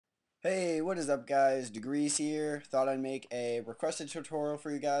Hey, what is up guys? Degrees here. Thought I'd make a requested tutorial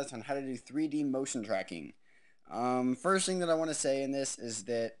for you guys on how to do 3D motion tracking. First thing that I want to say in this is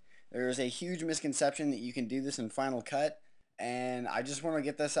that there's a huge misconception that you can do this in Final Cut, and I just want to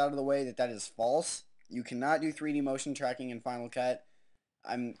get this out of the way that is false. You cannot do 3D motion tracking in Final Cut.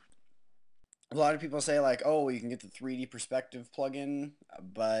 I'm A lot of people say like, oh, you can get the 3D perspective plugin,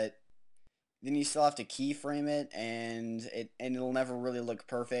 but then you still have to keyframe it, and it'll never really look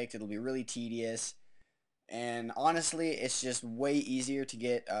perfect. It'll be really tedious. And honestly, it's just way easier to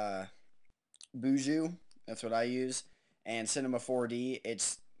get Buju. That's what I use. And Cinema 4D.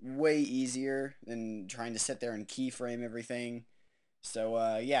 It's way easier than trying to sit there and keyframe everything.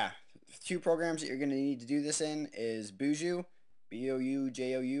 So yeah, two programs that you're going to need to do this in is Buju,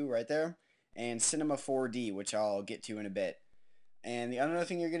 Boujou right there, and Cinema 4D, which I'll get to in a bit. And the other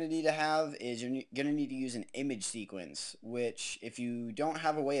thing you're going to need to have is you're going to need to use an image sequence, which if you don't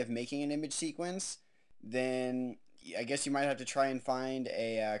have a way of making an image sequence, then I guess you might have to try and find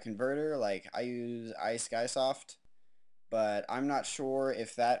a converter. Like I use iSkysoft, but I'm not sure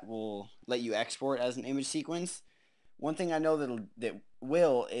if that will let you export as an image sequence. One thing I know that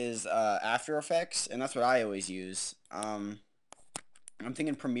will is After Effects, and that's what I always use. I'm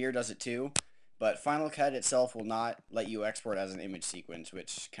thinking Premiere does it too, but Final Cut itself will not let you export as an image sequence,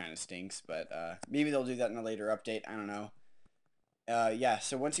 which kind of stinks, but maybe they'll do that in a later update. I don't know. Yeah,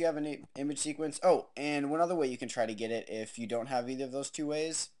 so once you have an image sequence, oh, and one other way you can try to get it if you don't have either of those two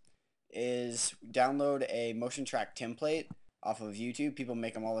ways is download a motion track template off of YouTube. People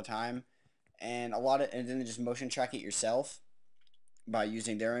make them all the time, and and then just motion track it yourself by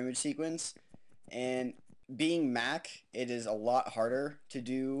using their image sequence. And being Mac, it is a lot harder to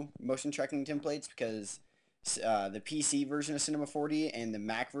do motion tracking templates because the PC version of Cinema 4D and the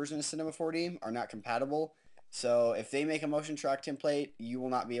Mac version of Cinema 4D are not compatible. So if they make a motion track template, you will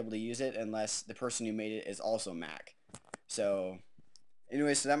not be able to use it unless the person who made it is also Mac. So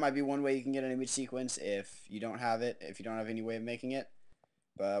anyway, so that might be one way you can get an image sequence if you don't have it, if you don't have any way of making it.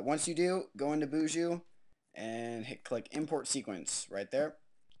 But once you do, go into Buju and click import sequence right there.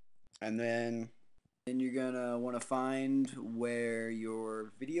 And then you're gonna want to find where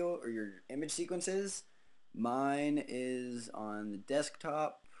your video or your image sequence is. Mine is on the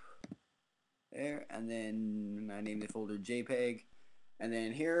desktop there, and then I named the folder JPEG. And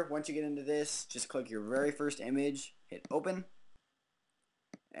then here, once you get into this, just click your very first image, hit open,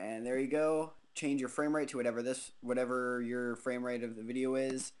 and there you go. Change your frame rate to whatever your frame rate of the video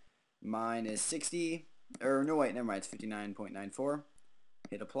is. Mine is 60, or no wait, never mind, it's 59.94.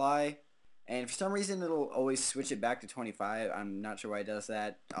 Hit apply. And for some reason, it'll always switch it back to 25. I'm not sure why it does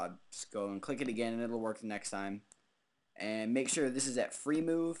that. I'll just go and click it again, and it'll work the next time. And make sure this is at free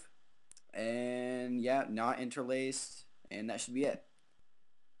move. And yeah, not interlaced. And that should be it.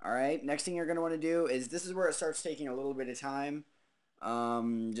 Alright, next thing you're going to want to do is this is where it starts taking a little bit of time.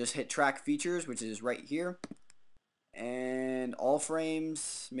 Just hit track features, which is right here. And all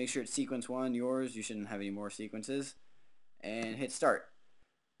frames, make sure it's sequence 1, yours. You shouldn't have any more sequences. And hit start.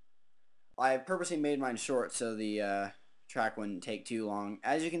 I purposely made mine short so the track wouldn't take too long.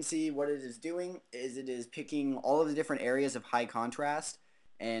 As you can see, what it is doing is it is picking all of the different areas of high contrast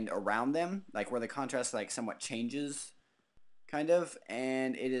and around them, like where the contrast like somewhat changes, kind of,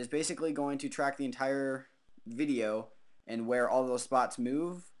 and it is basically going to track the entire video and where all those spots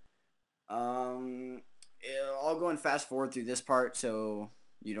move. I'll go and fast forward through this part so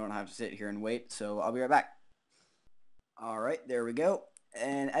you don't have to sit here and wait, so I'll be right back. Alright, there we go.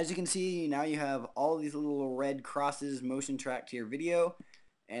 And as you can see, now you have all these little red crosses motion tracked to your video,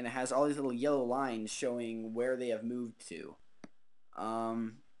 and it has all these little yellow lines showing where they have moved to.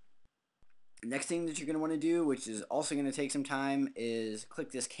 Next thing that you're going to want to do, which is also going to take some time, is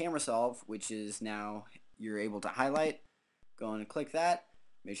click this camera solve, which is now you're able to highlight. Go and click that.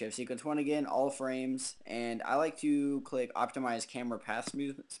 Make sure you have sequence 1 again, all frames, and I like to click optimize camera path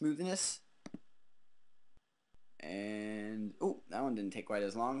smoothness. And oh, that one didn't take quite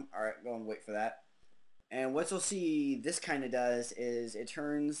as long. Alright, go and wait for that. And what you'll see this kind of does is it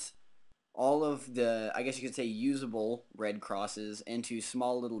turns all of the, I guess you could say, usable red crosses into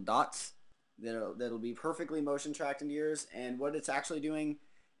small little dots that'll be perfectly motion tracked into yours. And what it's actually doing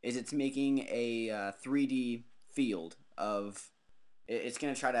is it's making a 3D field of, it's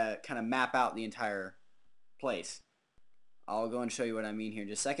going to try to kind of map out the entire place. I'll go and show you what I mean here in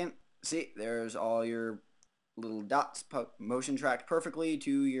just a second. See, there's all your little dots motion tracked perfectly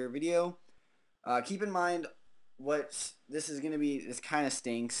to your video. Keep in mind what this is going to be, this kind of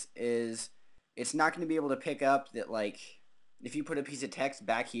stinks, is it's not going to be able to pick up that, like, if you put a piece of text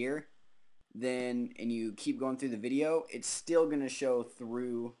back here, then and you keep going through the video, it's still going to show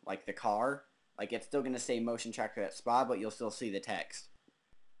through like the car. Like it's still going to say motion tracker at spot, but you'll still see the text.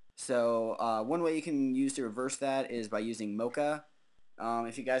 So one way you can use to reverse that is by using Mocha.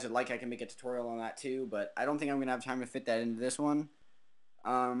 If you guys would like, I can make a tutorial on that too, but I don't think I'm going to have time to fit that into this one.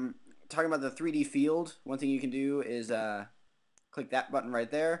 Talking about the 3D field, one thing you can do is click that button right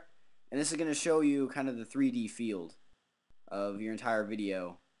there, and this is going to show you kind of the 3D field of your entire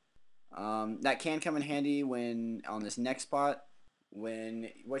video. That can come in handy when on this next spot, when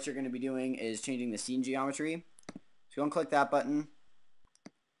what you're going to be doing is changing the scene geometry. So go and click that button,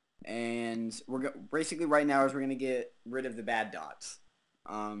 and basically right now is we're going to get rid of the bad dots.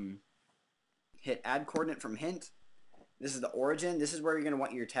 Hit add coordinate from hint. This is the origin. This is where you're going to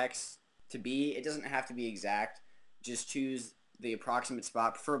want your text to be. It doesn't have to be exact. Just choose the approximate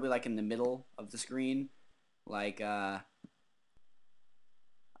spot, preferably like in the middle of the screen. Like I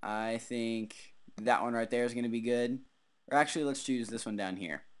think that one right there is going to be good. Or actually, let's choose this one down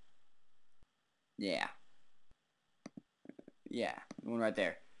here. Yeah. Yeah, the one right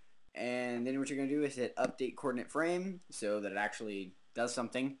there. And then what you're going to do is hit update coordinate frame so that it actually does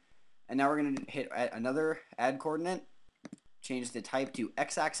something. And now we're going to hit another add coordinate. Change the type to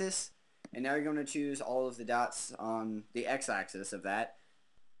x-axis. And now you're going to choose all of the dots on the x-axis of that,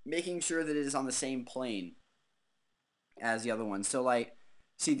 making sure that it is on the same plane as the other one. So like,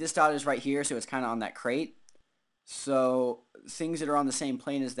 see, this dot is right here, so it's kind of on that crate. So things that are on the same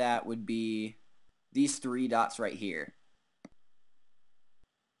plane as that would be these 3 dots right here,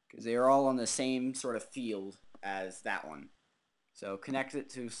 because they are all on the same sort of field as that one. So connect it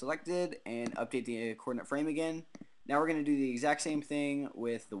to selected and update the coordinate frame again. Now we're going to do the exact same thing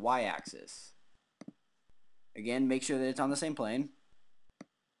with the y-axis. Again, make sure that it's on the same plane.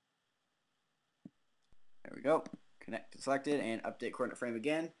 There we go. Connect to selected and update coordinate frame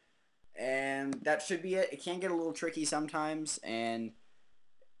again. And that should be it. It can get a little tricky sometimes, and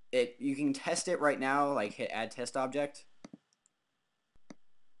you can test it right now, like hit add test object.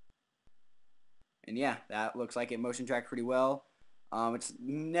 And yeah, that looks like it motion tracked pretty well. It's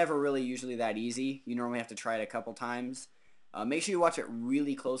never really usually that easy. You normally have to try it a couple times. Make sure you watch it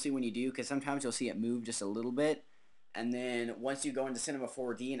really closely when you do, because sometimes you'll see it move just a little bit. And then once you go into Cinema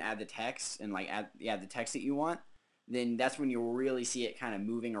 4D and add the text and like add the text that you want, then that's when you'll really see it kind of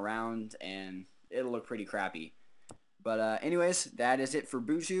moving around, and it'll look pretty crappy. But anyways, that is it for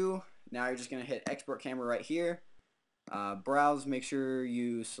Buju. Now you're just going to hit export camera right here. Browse, make sure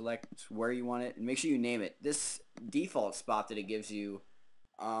you select where you want it, and make sure you name it. This default spot that it gives you,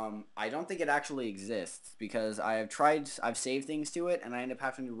 I don't think it actually exists, because I've saved things to it, and I end up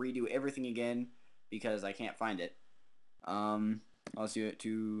having to redo everything again because I can't find it. I'll do it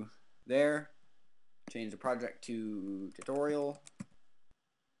to there, change the project to tutorial,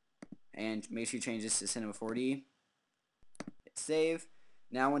 and make sure you change this to Cinema 4D. Hit save.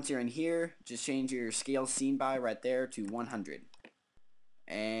 Now once you're in here, just change your scale scene by right there to 100.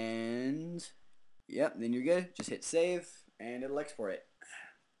 And yep, then you're good. Just hit save and it'll export it.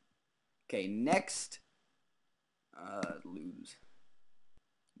 Okay, next, lose.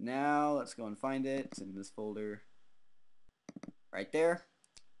 Now let's go and find it. It's in this folder right there.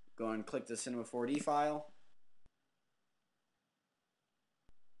 Go and click the Cinema 4D file.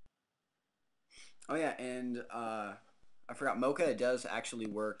 Oh yeah, and I forgot, Mocha, it does actually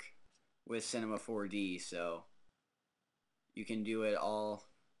work with Cinema 4D, so you can do it all.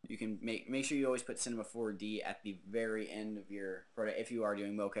 You can make sure you always put Cinema 4D at the very end of your product if you are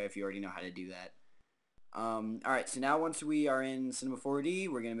doing Mocha, if you already know how to do that. Alright, so now once we are in Cinema 4D,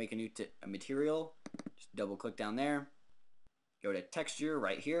 we're going to make a new material. Just double click down there. Go to texture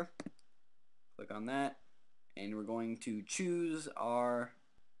right here. Click on that. And we're going to choose our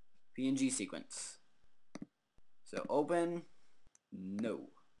PNG sequence. So open, no.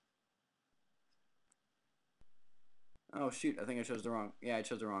 Oh shoot, I think I chose the wrong, yeah, I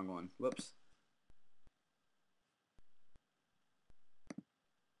chose the wrong one. Whoops.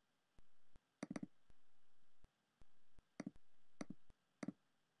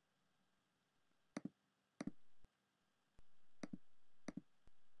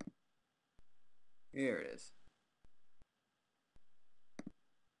 Here it is.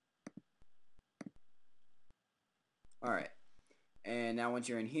 Alright, and now once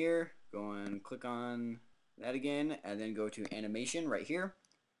you're in here, go and click on that again, and then go to animation right here,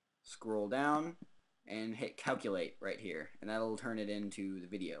 scroll down, and hit calculate right here, and that'll turn it into the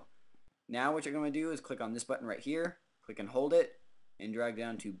video. Now what you're going to do is click on this button right here, click and hold it, and drag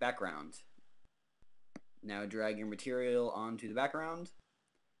down to background. Now drag your material onto the background,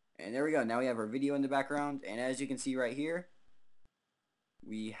 and there we go. Now we have our video in the background, and as you can see right here,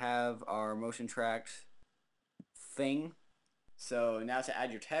 we have our motion tracked thing. So now to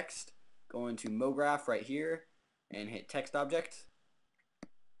add your text, go into MoGraph right here and hit text object.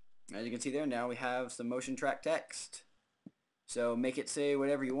 As you can see there, now we have some motion track text. So make it say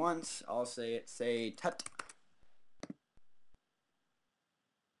whatever you want. I'll say tut.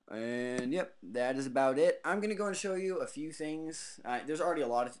 And yep, that is about it. I'm going to go and show you a few things. There's already a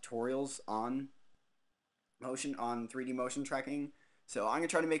lot of tutorials on 3D motion tracking. So I'm going to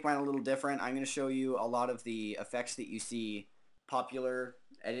try to make mine a little different. I'm going to show you a lot of the effects that you see popular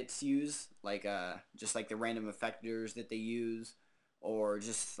edits use, like just like the random effectors that they use, or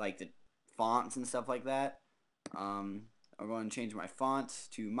just like the fonts and stuff like that. I'm going to change my font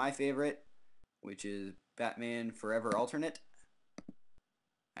to my favorite, which is Batman Forever Alternate.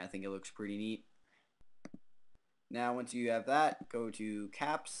 I think it looks pretty neat. Now once you have that, go to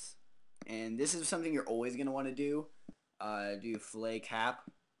caps, and this is something you're always going to want to do. Do fillet cap,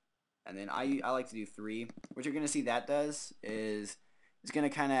 and then I like to do 3. What you're going to see that does is it's going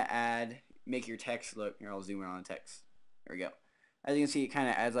to kind of make your text look, here I'll zoom in on the text, there we go. As you can see, it kind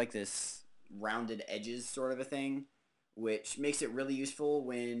of adds like this rounded edges sort of a thing, which makes it really useful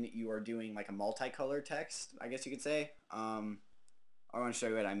when you are doing like a multicolor text, I guess you could say. I want to show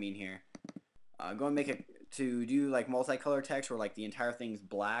you what I mean here. Go and make it to do like multicolor text where like the entire thing's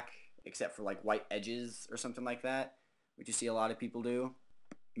black except for like white edges or something like that, which you see a lot of people do.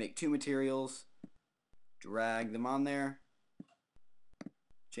 Make 2 materials, drag them on there,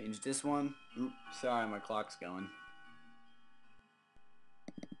 change this one. Oops, sorry, my clock's going.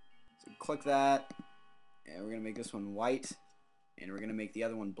 So click that, and we're gonna make this one white, and we're gonna make the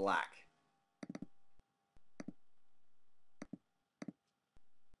other one black.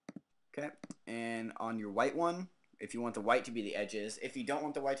 Okay, and on your white one, if you want the white to be the edges, if you don't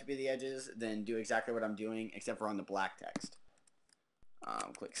want the white to be the edges, then do exactly what I'm doing, except for on the black text.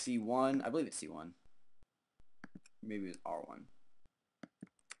 Click C1, I believe it's C1. Maybe it's R1.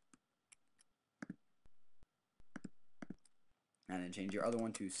 And then change your other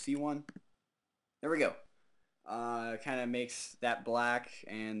one to C1. There we go. Kind of makes that black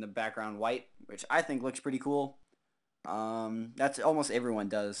and the background white, which I think looks pretty cool. That's almost everyone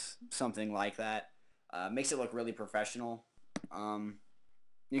does something like that. Makes it look really professional.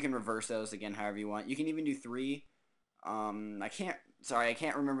 You can reverse those again however you want. You can even do 3. I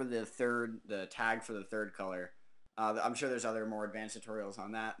can't remember the tag for the third color. I'm sure there's other more advanced tutorials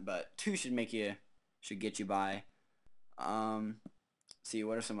on that, but 2 should get you by. See,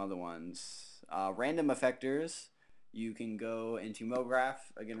 what are some other ones? Random effectors. You can go into MoGraph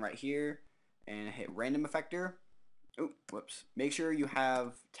again right here and hit random effector. Oh, whoops. Make sure you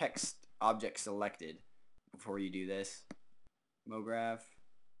have text object selected before you do this. MoGraph,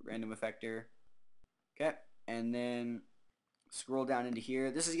 random effector. Okay, and then scroll down into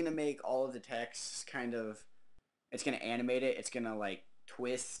here. This is going to make all of the text it's going to animate it. It's going to like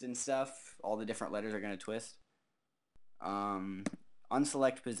twist and stuff. All the different letters are going to twist.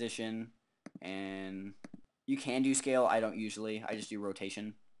 Unselect position, and you can do scale. I don't usually. I just do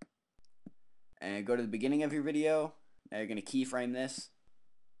rotation. And go to the beginning of your video. Now you're going to keyframe this.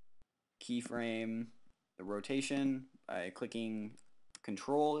 Keyframe the rotation by clicking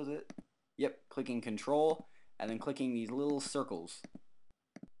Control, is it? Yep, clicking Control, and then clicking these little circles.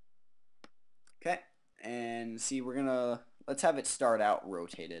 Okay, and see, let's have it start out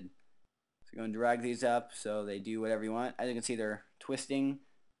rotated. So go and drag these up so they do whatever you want. As you can see, they're twisting.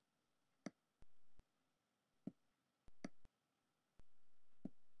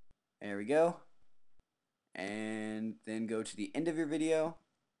 There we go. And then go to the end of your video,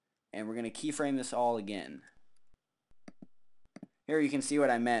 and we're going to keyframe this all again. Here you can see what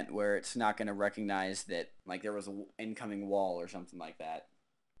I meant, where it's not going to recognize that like there was an incoming wall or something like that.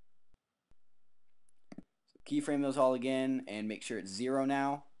 So keyframe those all again and make sure it's 0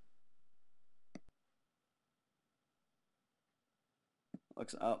 now.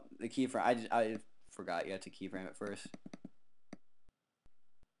 Looks up the keyframe. I forgot you had to keyframe it first.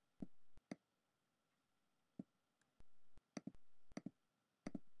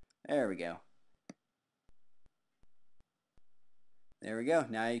 There we go. There we go.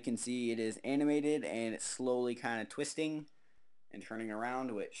 Now you can see it is animated and it's slowly kind of twisting and turning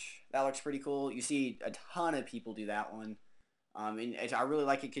around, which that looks pretty cool. You see a ton of people do that one. And I really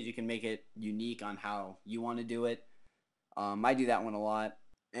like it because you can make it unique on how you want to do it. I do that one a lot.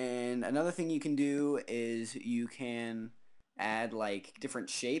 And another thing you can do is you can add like different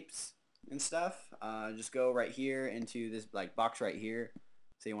shapes and stuff. Just go right here into this like box right here.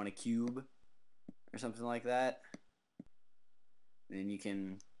 Say you want a cube or something like that. Then you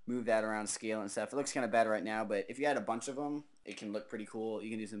can move that around, scale and stuff. It looks kind of bad right now, but if you had a bunch of them, it can look pretty cool. You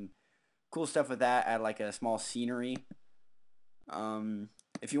can do some cool stuff with that. Add like a small scenery.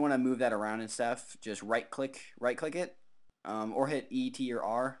 If you want to move that around and stuff, just right click it, or hit E, T, or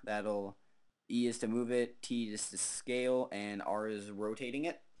R. That'll E is to move it, T is to scale, and R is rotating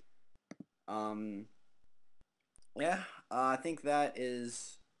it. Yeah, I think that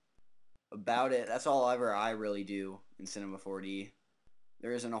is about it. That's all ever I really do in Cinema 4D.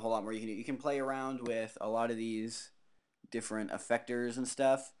 There isn't a whole lot more you can do. You can play around with a lot of these different effectors and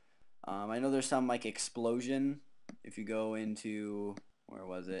stuff. I know there's some like explosion. If you go into, where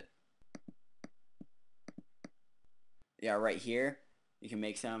was it? Yeah, right here. You can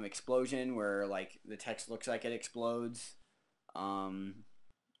make some explosion where like the text looks like it explodes. Um,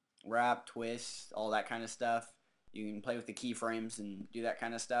 Wrap, twist, all that kind of stuff. You can play with the keyframes and do that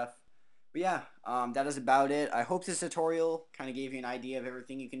kind of stuff. But yeah, that is about it. I hope this tutorial kind of gave you an idea of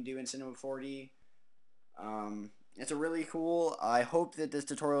everything you can do in Cinema 4D. It's a really cool. I hope that this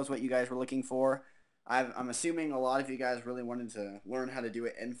tutorial is what you guys were looking for. I'm assuming a lot of you guys really wanted to learn how to do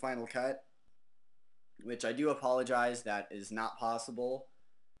it in Final Cut, which I do apologize, that is not possible.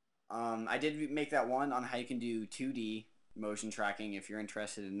 I did make that one on how you can do 2D motion tracking if you're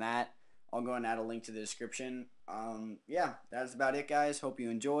interested in that. I'll go and add a link to the description. Yeah, that's about it, guys. Hope you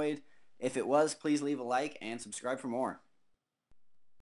enjoyed. If it was, please leave a like and subscribe for more.